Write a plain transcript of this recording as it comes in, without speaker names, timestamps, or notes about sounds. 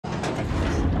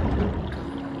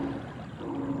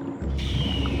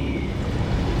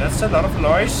That's a lot of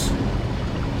noise.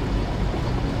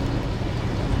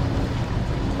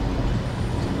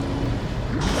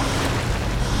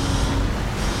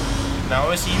 Now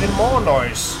it's even more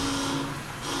noise.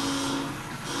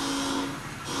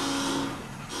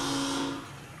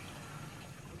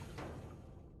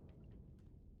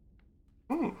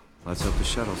 Let's hope the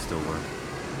shuttle still works.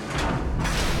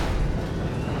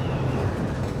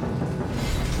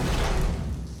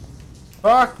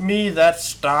 Fuck me,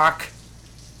 that's dark.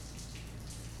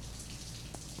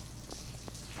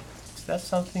 Is that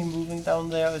something moving down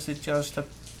there, or is it just a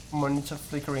monitor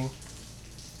flickering?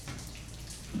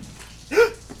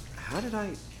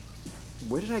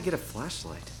 Where did I get a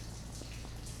flashlight?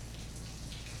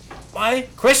 My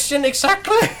question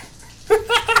exactly!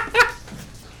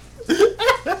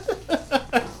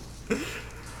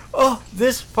 Oh,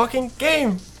 this fucking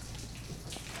game!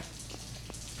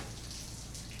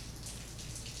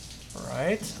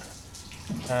 Right.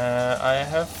 I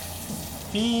have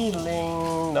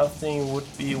feeling nothing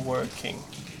would be working.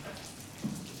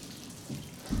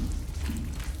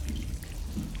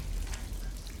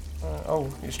 Oh,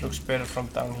 this looks better from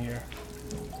down here.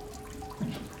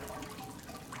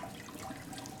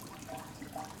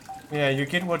 Yeah, you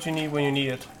get what you need when you need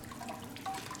it.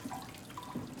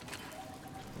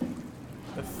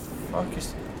 The fuck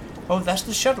is... Oh, that's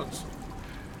the shuttles.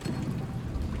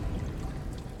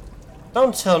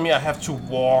 Don't tell me I have to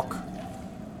walk.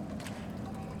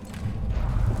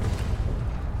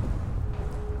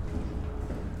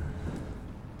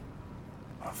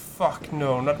 Oh, fuck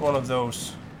no, not one of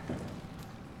those.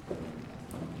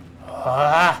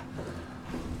 Ah!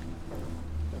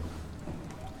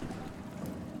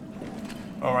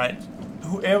 Alright.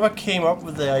 Whoever came up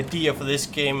with the idea for this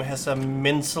game has a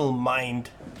mental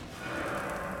mind.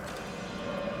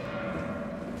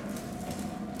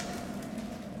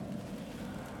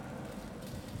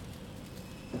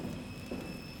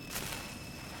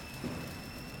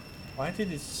 Why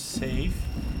did it save?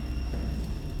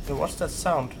 And what's that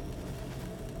sound?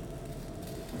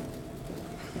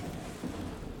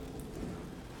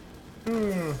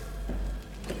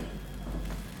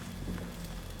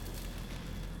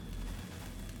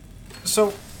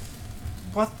 So,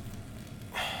 what?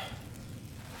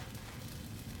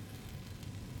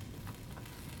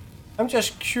 I'm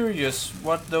just curious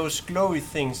what those glowy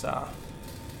things are.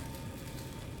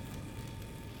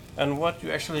 And what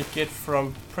you actually get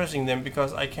from pressing them,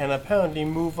 because I can apparently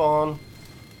move on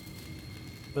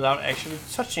without actually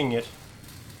touching it.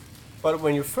 But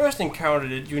when you first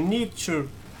encountered it, you need to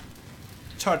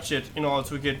touch it in order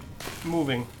to get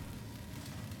moving.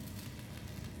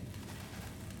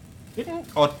 Didn't,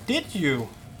 or did you?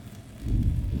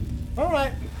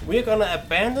 Alright, we're gonna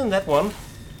abandon that one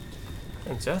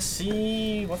and just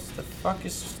see what the fuck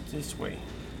is this way.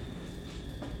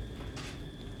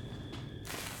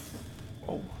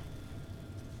 Oh.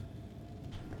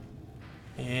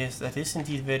 Yes, that is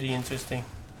indeed very interesting.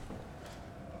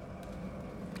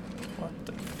 What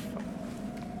the fuck?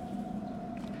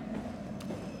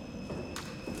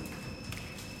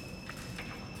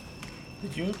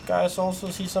 Did you guys also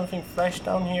see something flash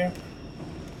down here?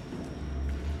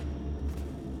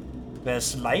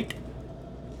 There's light.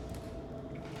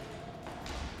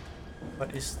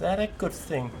 But is that a good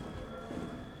thing?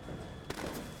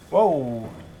 Whoa!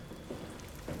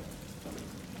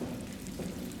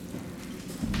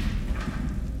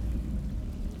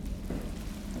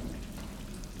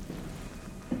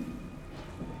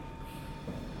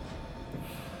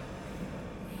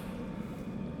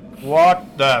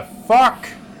 What the fuck?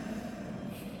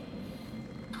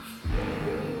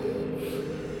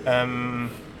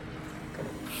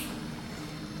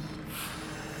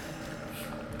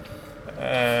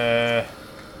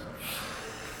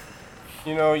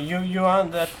 You know, you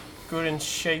aren't that good in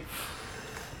shape.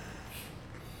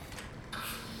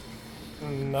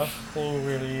 Nothing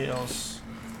really else.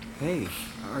 Hey,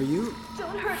 are you...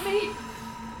 Don't hurt me.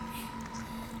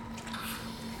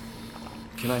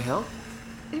 Can I help?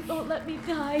 It won't let me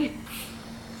die.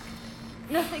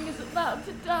 Nothing is allowed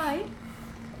to die.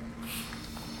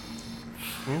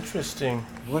 Interesting.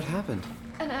 What happened?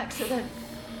 An accident.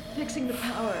 Fixing the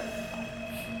power.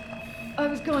 I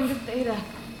was going to Theta.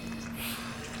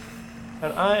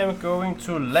 And I am going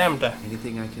to Lambda.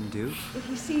 Anything I can do? If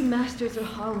you see Masters or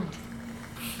Holland,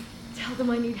 tell them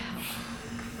I need help.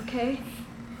 Okay?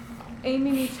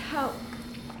 Amy needs help.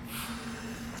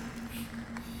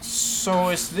 So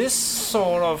is this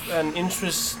sort of an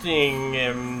interesting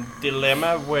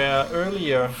dilemma where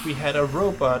earlier we had a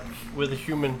robot with a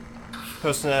human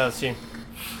personality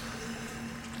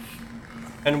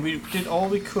and we did all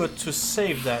we could to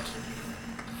save that,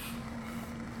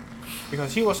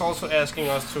 Because he was also asking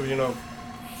us to, you know,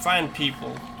 find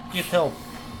people, get help.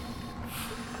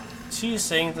 She is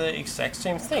saying the exact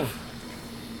same thing.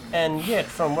 And yet,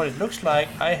 from what it looks like,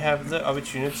 I have the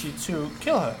opportunity to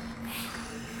kill her.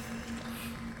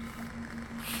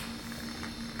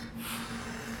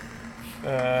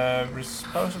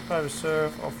 Power supply,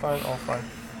 reserve, offline, offline.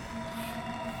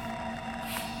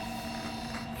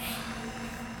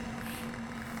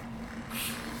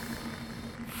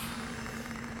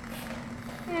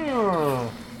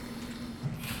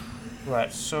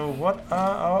 Right, so what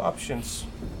are our options?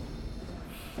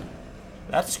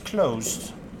 That's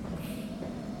closed.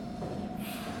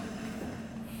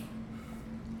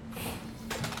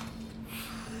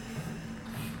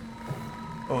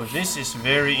 Oh, this is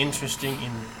very interesting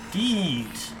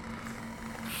indeed.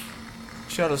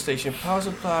 Shuttle station power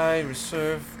supply,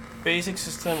 reserve, basic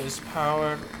system is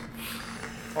powered,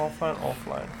 offline,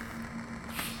 offline.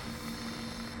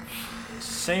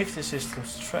 Safety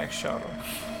systems, track shuttle.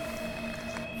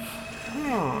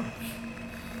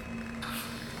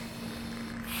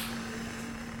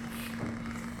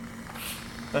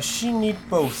 Does she need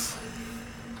both?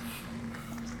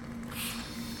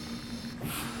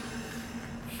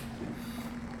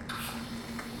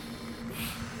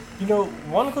 You know,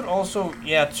 one could also...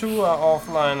 Yeah, two are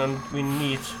offline and we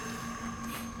need...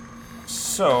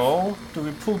 So, do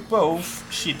we pull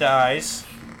both? She dies.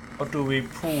 Or do we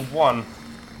pull one?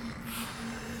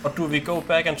 Or do we go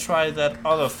back and try that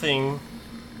other thing?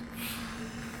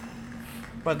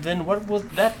 But then what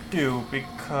would that do?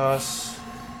 Because...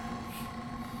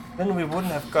 then we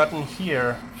wouldn't have gotten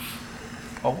here.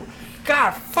 Oh,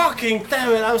 God fucking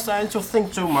damn it, I'm starting to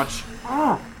think too much.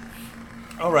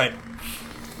 Alright.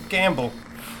 Gamble.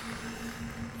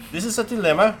 This is a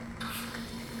dilemma.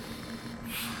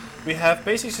 We have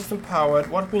basic system powered.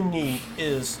 What we need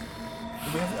is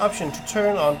we have the option to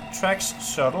turn on tracks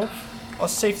shuttle or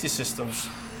safety systems.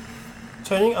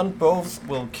 Turning on both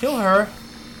will kill her.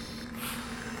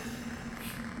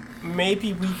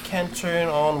 Maybe we can turn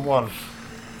on one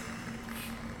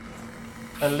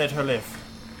and let her live.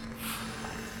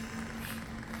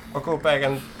 Or go back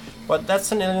and... But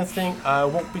that's an alien thing, I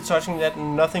won't be touching that,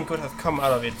 nothing good have come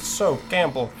out of it. So,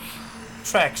 gamble.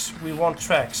 Tracks, we want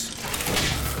tracks.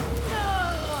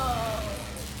 No!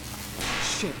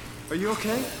 Shit. Are you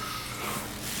okay?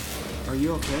 Are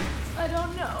you okay? I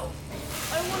don't know.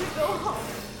 I want to go home.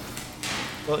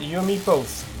 Well, you and me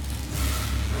both.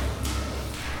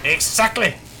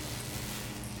 Exactly!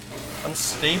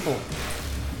 Unstable.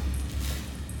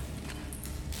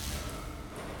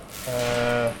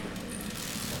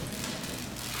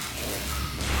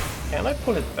 Can I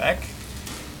pull it back?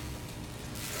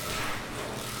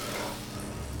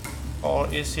 Or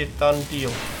is it done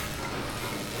deal?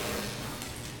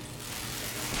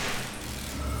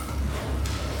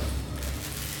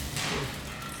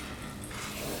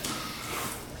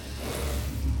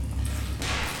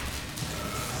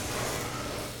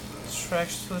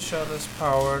 Tracks to the shuttle is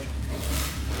powered.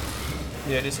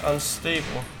 Yeah, it is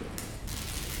unstable.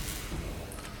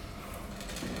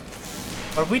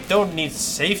 But we don't need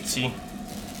safety.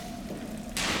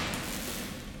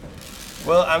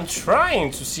 Well, I'm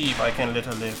trying to see if I can let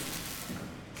her live.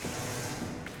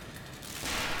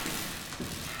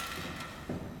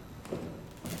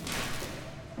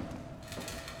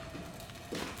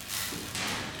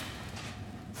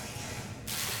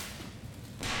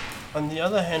 On the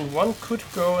other hand, one could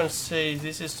go and say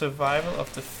this is survival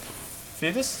of the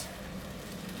fittest.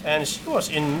 And she was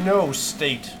in no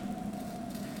state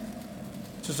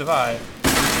to survive.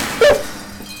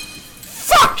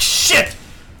 Fuck shit!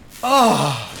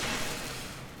 Oh.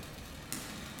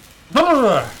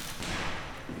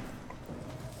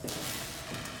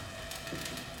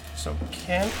 So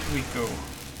can we go?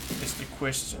 Is the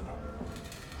question.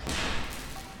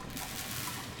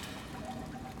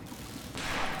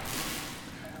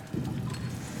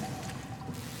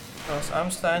 Because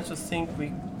I'm starting to think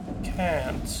we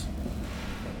can't.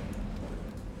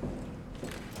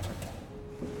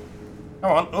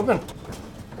 Come on, open.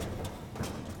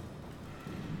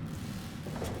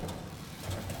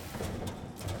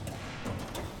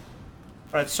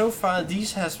 Right, so far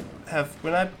these have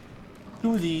when I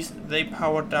do these, they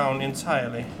power down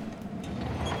entirely.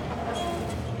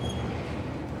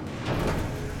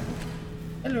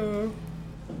 Hello.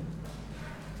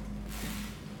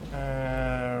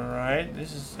 Right,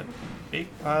 this is a big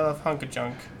pile of hunker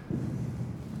junk.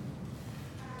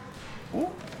 Ooh.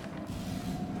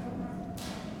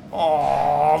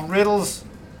 Oh, riddles.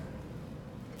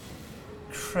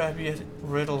 Crappy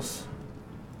riddles.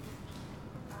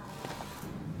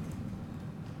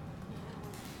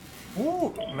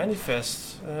 Ooh,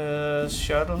 manifest.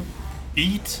 Shuttle.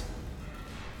 Eat.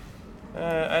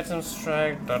 Items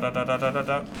track.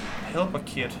 Helper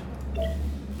kit.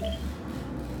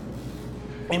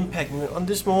 Impact. On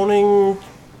this morning,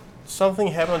 something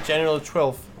happened on January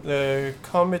 12th. The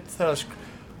comet tells.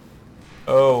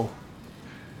 Oh.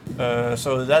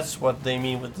 So that's what they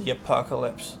mean with the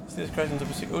apocalypse. This crashed into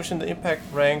the Pacific Ocean. The impact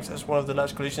ranks as one of the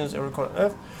largest collisions ever recorded on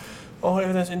Earth. All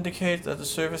evidence indicates that the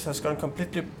surface has gone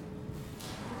completely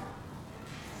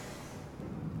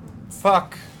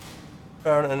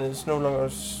barren and is no longer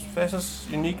Facer's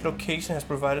unique location has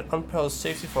provided unparalleled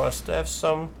safety for our staff.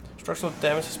 Some structural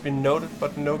damage has been noted,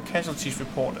 but no casualties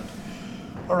reported.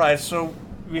 Alright, so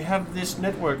we have this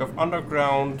network of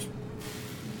underground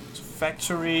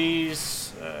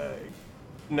factories,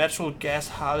 natural gas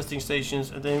harvesting stations,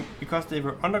 and then because they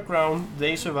were underground,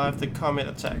 they survived the comet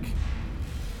attack.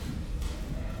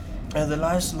 And the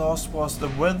last loss was the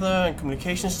weather and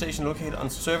communication station located on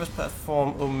service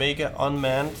platform Omega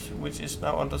Unmanned, which is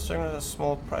now under a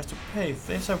small price to pay.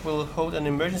 Theta will hold an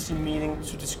emergency meeting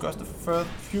to discuss the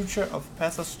future of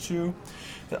Pathos 2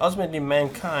 and ultimately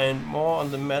mankind. More on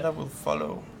the matter will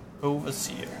follow.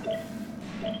 Overseer.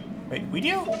 Wait,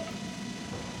 video?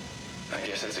 I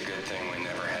guess it's a good thing we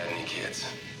never had any kids.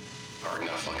 Hard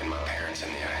enough looking my parents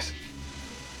in the eyes.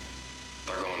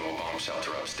 They're going to a bomb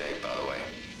shelter upstate, by the way.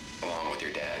 Along with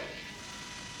your dad.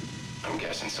 I'm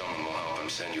guessing someone will help him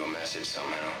send you a message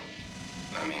somehow.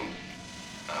 I mean,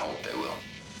 I hope they will.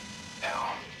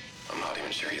 Hell, I'm not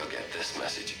even sure you'll get this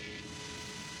message.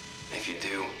 If you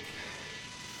do,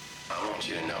 I want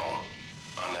you to know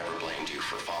I never blamed you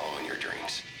for following your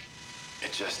dreams. I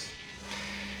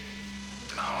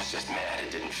was just mad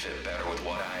it didn't fit better with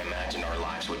what I imagined our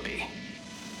lives would be.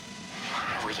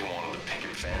 I really wanted the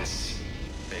picket fence,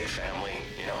 big family,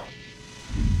 you know?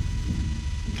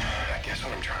 I guess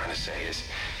what I'm trying to say is,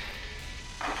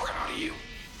 I'm proud of you.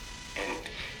 And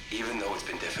even though it's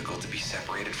been difficult to be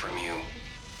separated from you,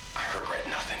 I regret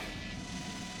nothing.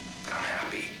 I'm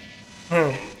happy.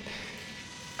 And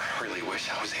I really wish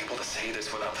I was able to say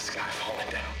this without the sky falling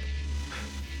down.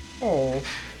 Oh.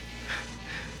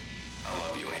 I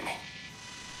love you, Amy.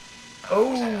 I Oh.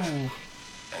 always have,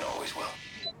 and always will.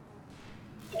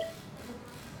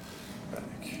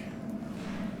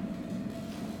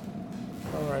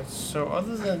 Alright, so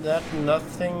other than that,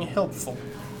 nothing helpful.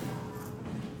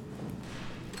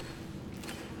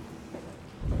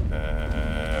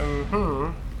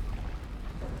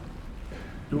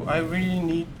 Do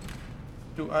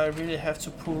I really have to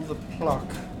pull the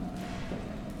plug?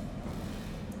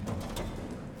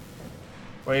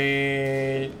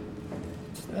 Wait,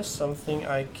 is there something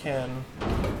I can?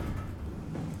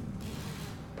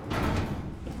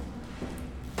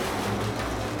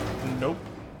 Nope.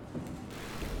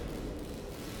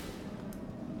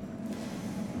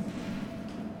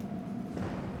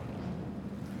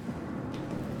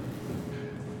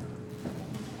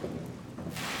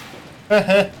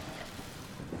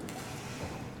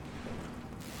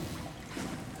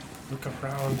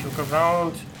 Look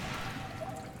around.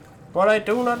 But I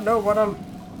do not know what I'm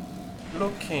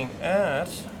looking at.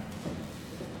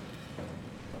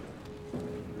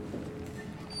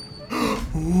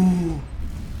 Ooh.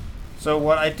 So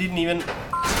what I didn't even...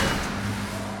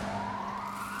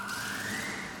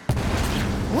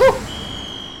 Woo!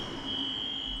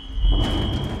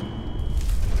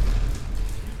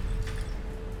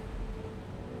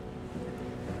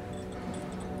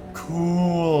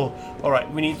 Cool.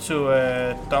 Alright, we need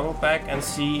to double back and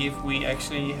see if we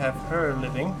actually have her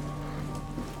living.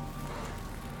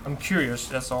 I'm curious,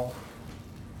 that's all.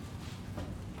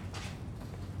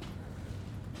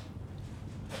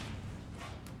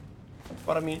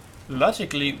 But I mean,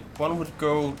 logically, one would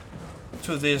go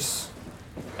to this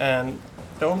and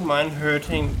don't mind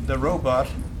hurting the robot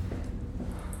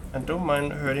and don't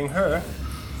mind hurting her.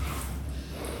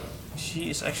 She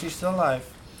is actually still alive.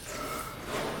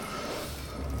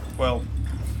 Well,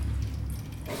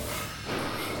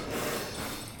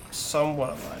 somewhat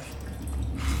alive.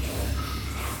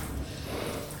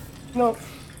 No.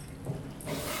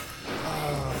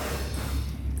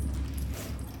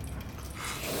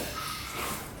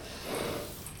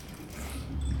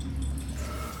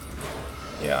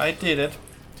 Yeah, I did it.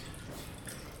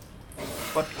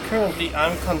 But currently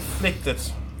I'm conflicted.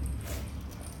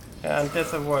 And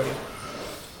death avoided.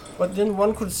 But then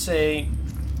one could say...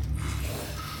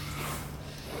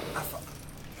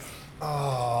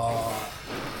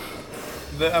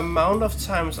 the amount of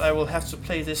times I will have to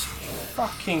play this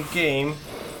fucking game.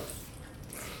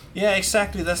 Yeah,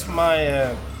 exactly, that's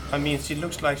my... I mean, she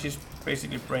looks like she's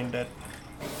basically brain dead.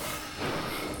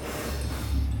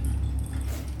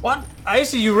 What?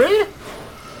 Icy, you ready?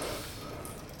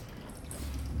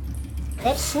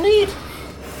 That's neat.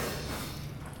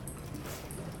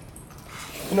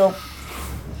 You know,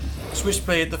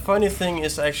 Switchblade, the funny thing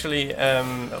is actually, I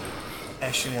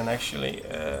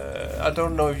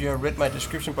don't know if you have read my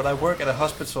description, but I work at a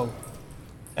hospital.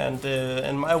 And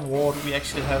in my ward, we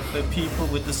actually have people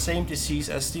with the same disease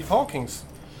as Steve Hawking's.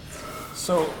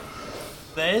 So,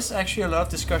 there is actually a lot of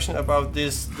discussion about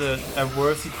this, a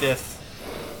worthy death.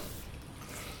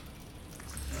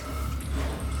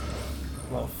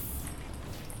 Well,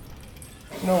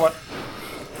 you know what?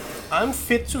 I'm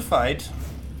fit to fight.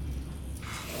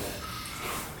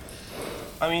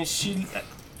 I mean, she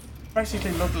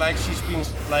practically looked like she's been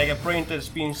like a brain that's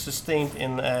been sustained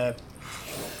in a.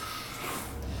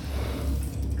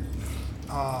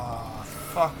 Ah,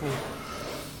 fuck me.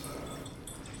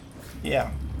 Yeah,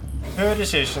 her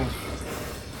decision.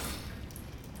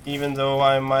 Even though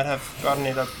I might have gotten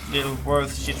it a little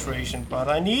worse situation, but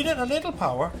I needed a little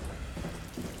power.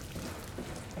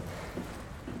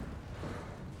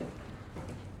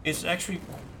 It's actually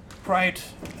quite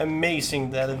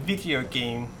amazing that a video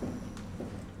game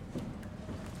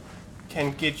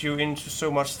can get you into so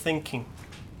much thinking.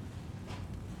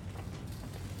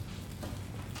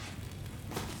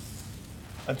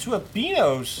 And two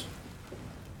albinos?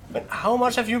 But how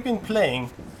much have you been playing?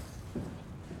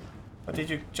 Or did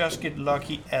you just get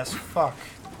lucky as fuck?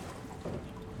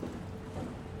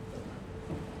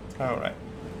 Alright.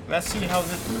 Let's see how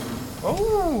this...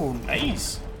 Oh,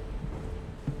 nice!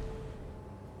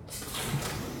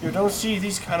 You don't see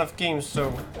these kind of games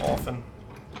so often.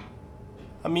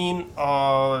 I mean,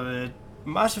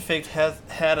 Mass Effect had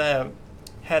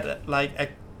like an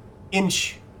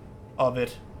inch of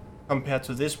it compared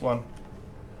to this one.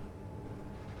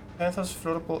 Panthers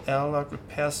floatable airlock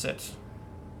repair set.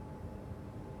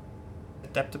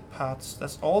 Adapted parts.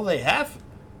 That's all they have?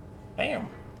 Damn.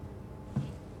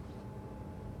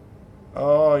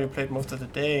 Oh, you played most of the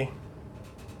day.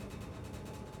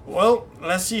 Well,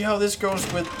 let's see how this goes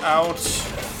without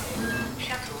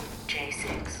Shuttle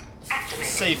J6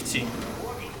 activated. safety.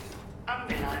 Warning.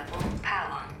 Unreliable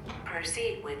power.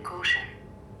 Proceed with caution.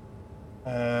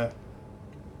 Alright,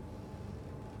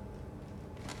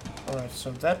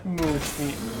 so that moves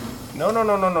me. No.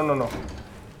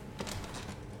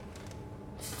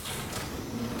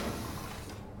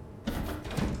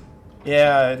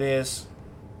 Yeah, it is.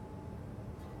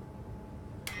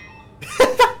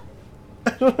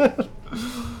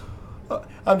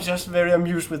 I'm just very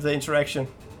amused with the interaction.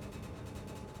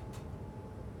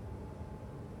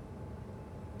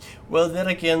 Well, then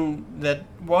again, that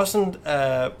wasn't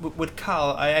with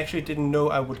Carl. I actually didn't know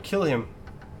I would kill him.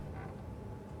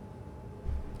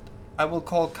 I will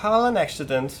call Carl an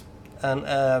accident and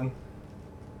a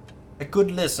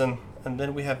good listen, and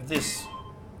then we have this.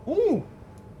 Ooh!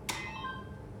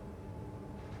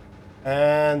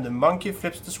 And the monkey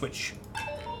flips the switch.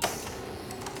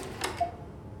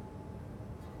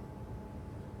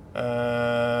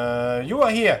 You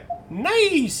are here.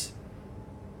 Nice.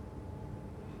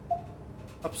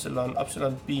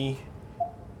 Upsilon B.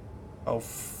 Oh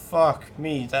fuck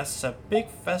me, that's a big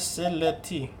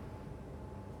facility.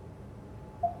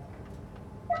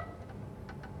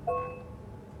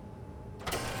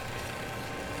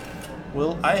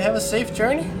 Will I have a safe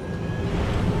journey?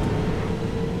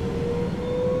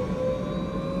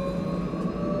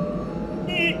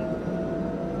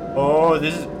 Oh,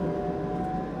 this is...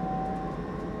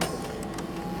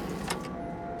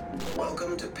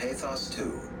 Welcome to Pathos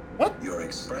 2. What? Your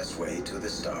expressway to the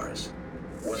stars.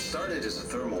 What started as a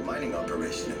thermal mining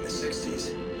operation in the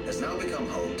 60s has now become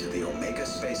home to the Omega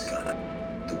Space Gun,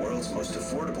 the world's most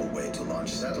affordable way to launch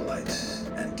satellites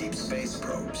and deep space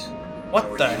probes.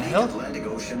 What the hell? Our unique Atlantic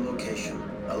Ocean location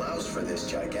allows for this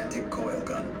gigantic coil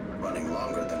gun, running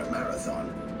longer than a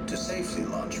marathon, to safely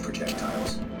launch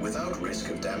projectiles without risk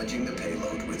of damaging the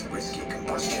payload with risky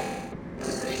combustion.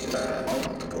 The station has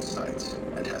multiple sites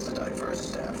and has a diverse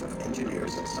staff of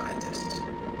engineers and scientists.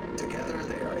 Together,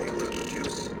 they are able to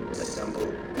produce, assemble,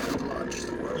 and launch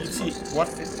the world's most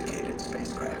sophisticated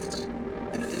spacecrafts.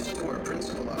 In addition to our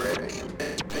principal operation,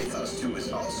 Pathos 2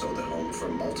 is also the home for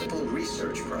multiple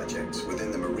research projects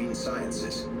within the marine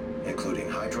sciences, including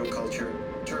hydroculture,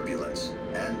 turbulence,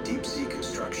 and deep-sea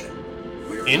construction.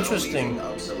 We are interesting.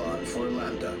 now leaving Upsilon for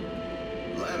Lambda.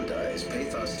 Lambda is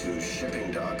Pathos 2's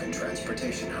shipping dock and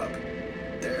transportation hub.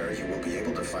 There, you will be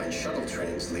able to find shuttle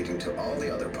trains leading to all the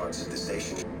other parts of the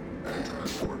station and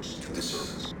transports to the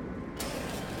surface.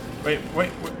 Wait,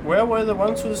 where were the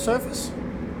ones to the surface?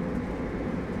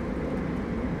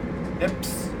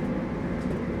 Depths.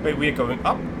 Wait, we are going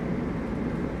up?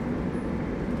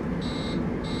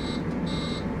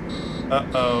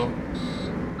 Uh-oh.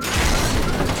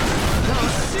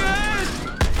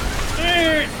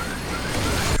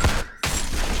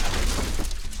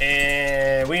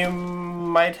 We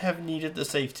might have needed the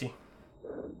safety.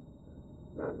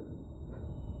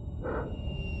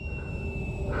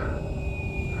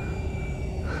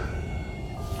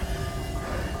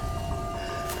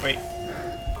 Wait,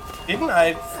 didn't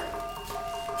I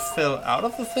fell out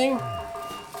of the thing?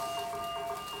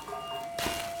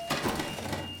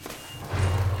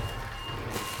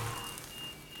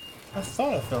 I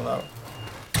thought I fell out.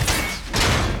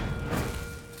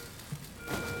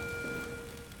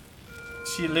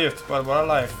 She lived, but what a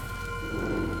life.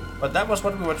 But that was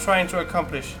what we were trying to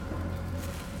accomplish.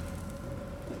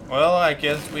 Well, I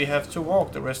guess we have to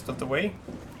walk the rest of the way.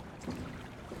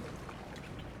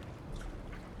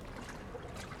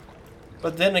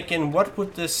 But then again, what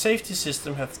would the safety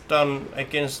system have done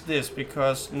against this?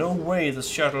 Because no way the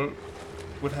shuttle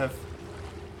would have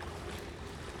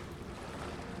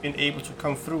been able to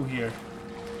come through here.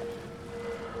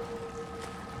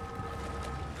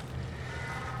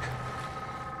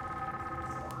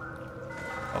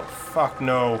 Oh, fuck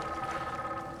no.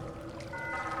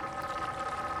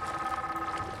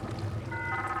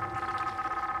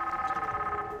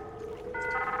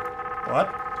 What?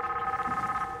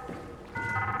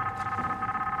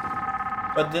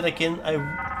 But then again,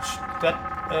 that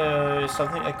is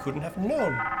something I couldn't have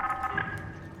known.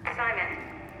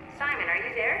 Simon, are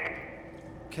you there?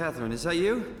 Catherine, is that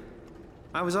you?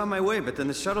 I was on my way, but then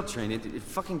the shuttle train, it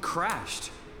fucking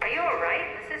crashed. Are you alright?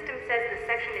 The system says the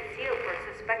section is sealed for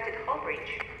a suspected hull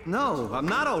breach. No, I'm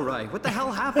not alright. What the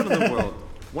hell happened to the world?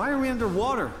 Why are we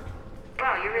underwater?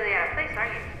 Wow, you're really out of place,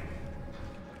 aren't you?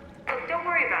 Look, don't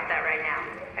worry about that right now.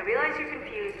 I realize you're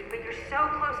confused, but you're so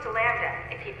close to Lambda.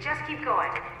 If you just keep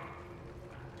going.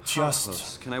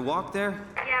 Close. Can I walk there?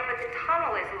 Yeah, but the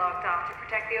tunnel is locked off to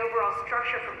protect the overall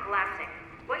structure from collapsing.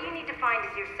 What you need to find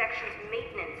is your section's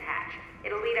maintenance hatch.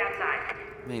 It'll lead outside.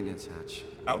 Maintenance hatch.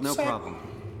 Outside? No problem.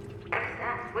 What's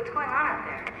that? What's going on out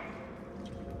there?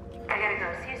 I gotta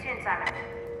go. See you soon, Simon.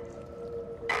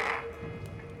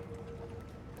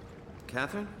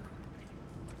 Catherine?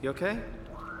 You okay?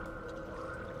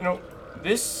 You know,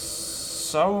 this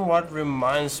somewhat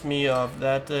reminds me of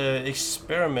that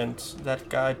experiment that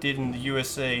guy did in the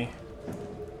USA.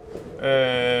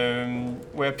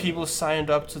 Where people signed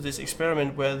up to this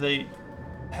experiment where they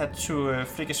had to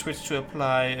flick a switch to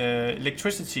apply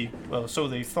electricity, well, so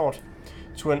they thought,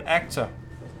 to an actor.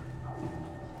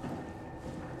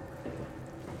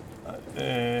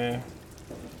 You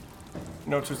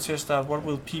know, to test out what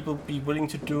will people be willing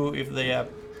to do if they are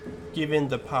given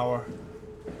the power,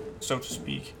 so to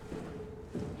speak.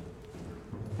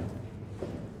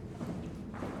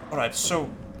 Alright, so,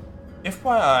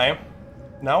 FYI,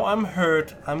 now I'm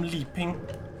hurt, I'm leaping,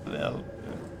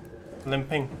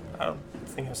 limping, I don't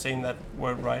think I'm saying that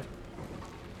word right.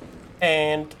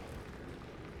 And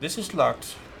this is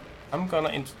locked. I'm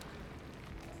gonna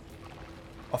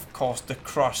of course, the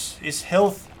cross is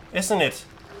health, isn't it?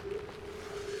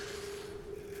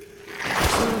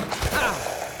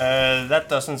 That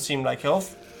doesn't seem like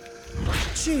health.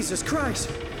 Jesus Christ!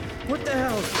 What the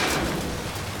hell?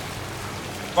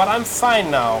 But I'm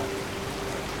fine now.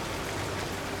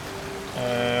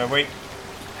 Wait.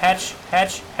 Hatch,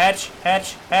 hatch, hatch,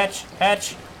 hatch, hatch,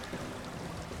 hatch.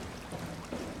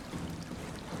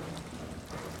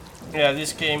 Yeah,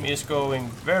 this game is going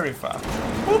very fast.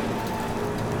 Whoop.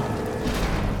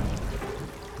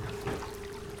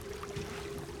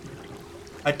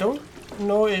 I don't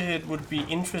know if it would be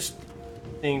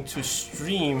interesting to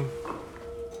stream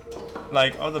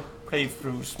like other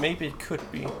playthroughs. Maybe it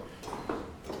could be.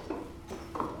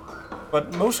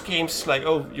 But most games, like,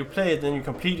 oh, you play it, then you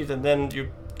complete it, and then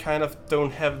you kind of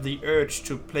don't have the urge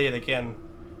to play it again.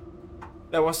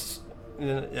 That was,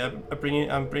 yeah,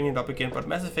 I'm bringing it up again, but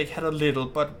Mass Effect had a little,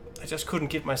 but I just couldn't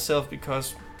get myself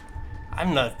because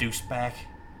I'm not a douchebag.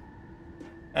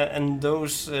 And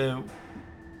those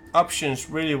options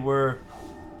really were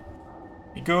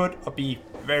be good or be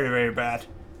very, very bad.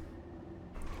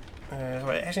 So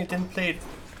I actually didn't play it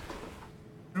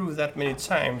through that many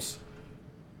times.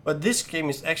 But this game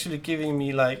is actually giving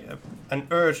me like an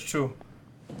urge to,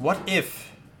 what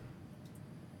if?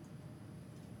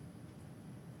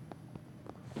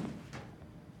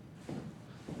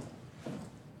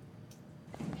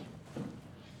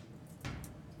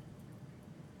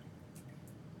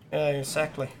 Yeah,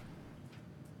 exactly.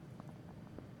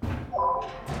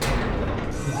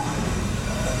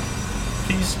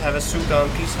 Please have a suit on,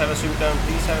 please have a suit on,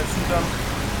 please have a suit on.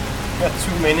 Got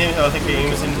too many other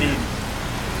games indeed.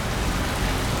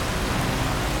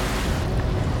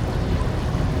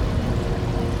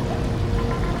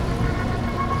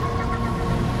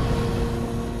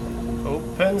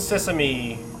 Open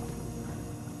sesame.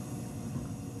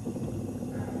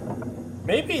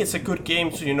 Maybe it's a good game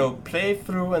to, you know, play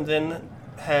through and then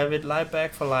have it lie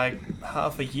back for like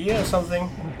half a year or something,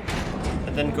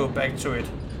 and then go back to it.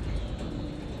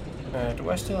 Do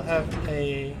I still have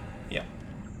a... yeah.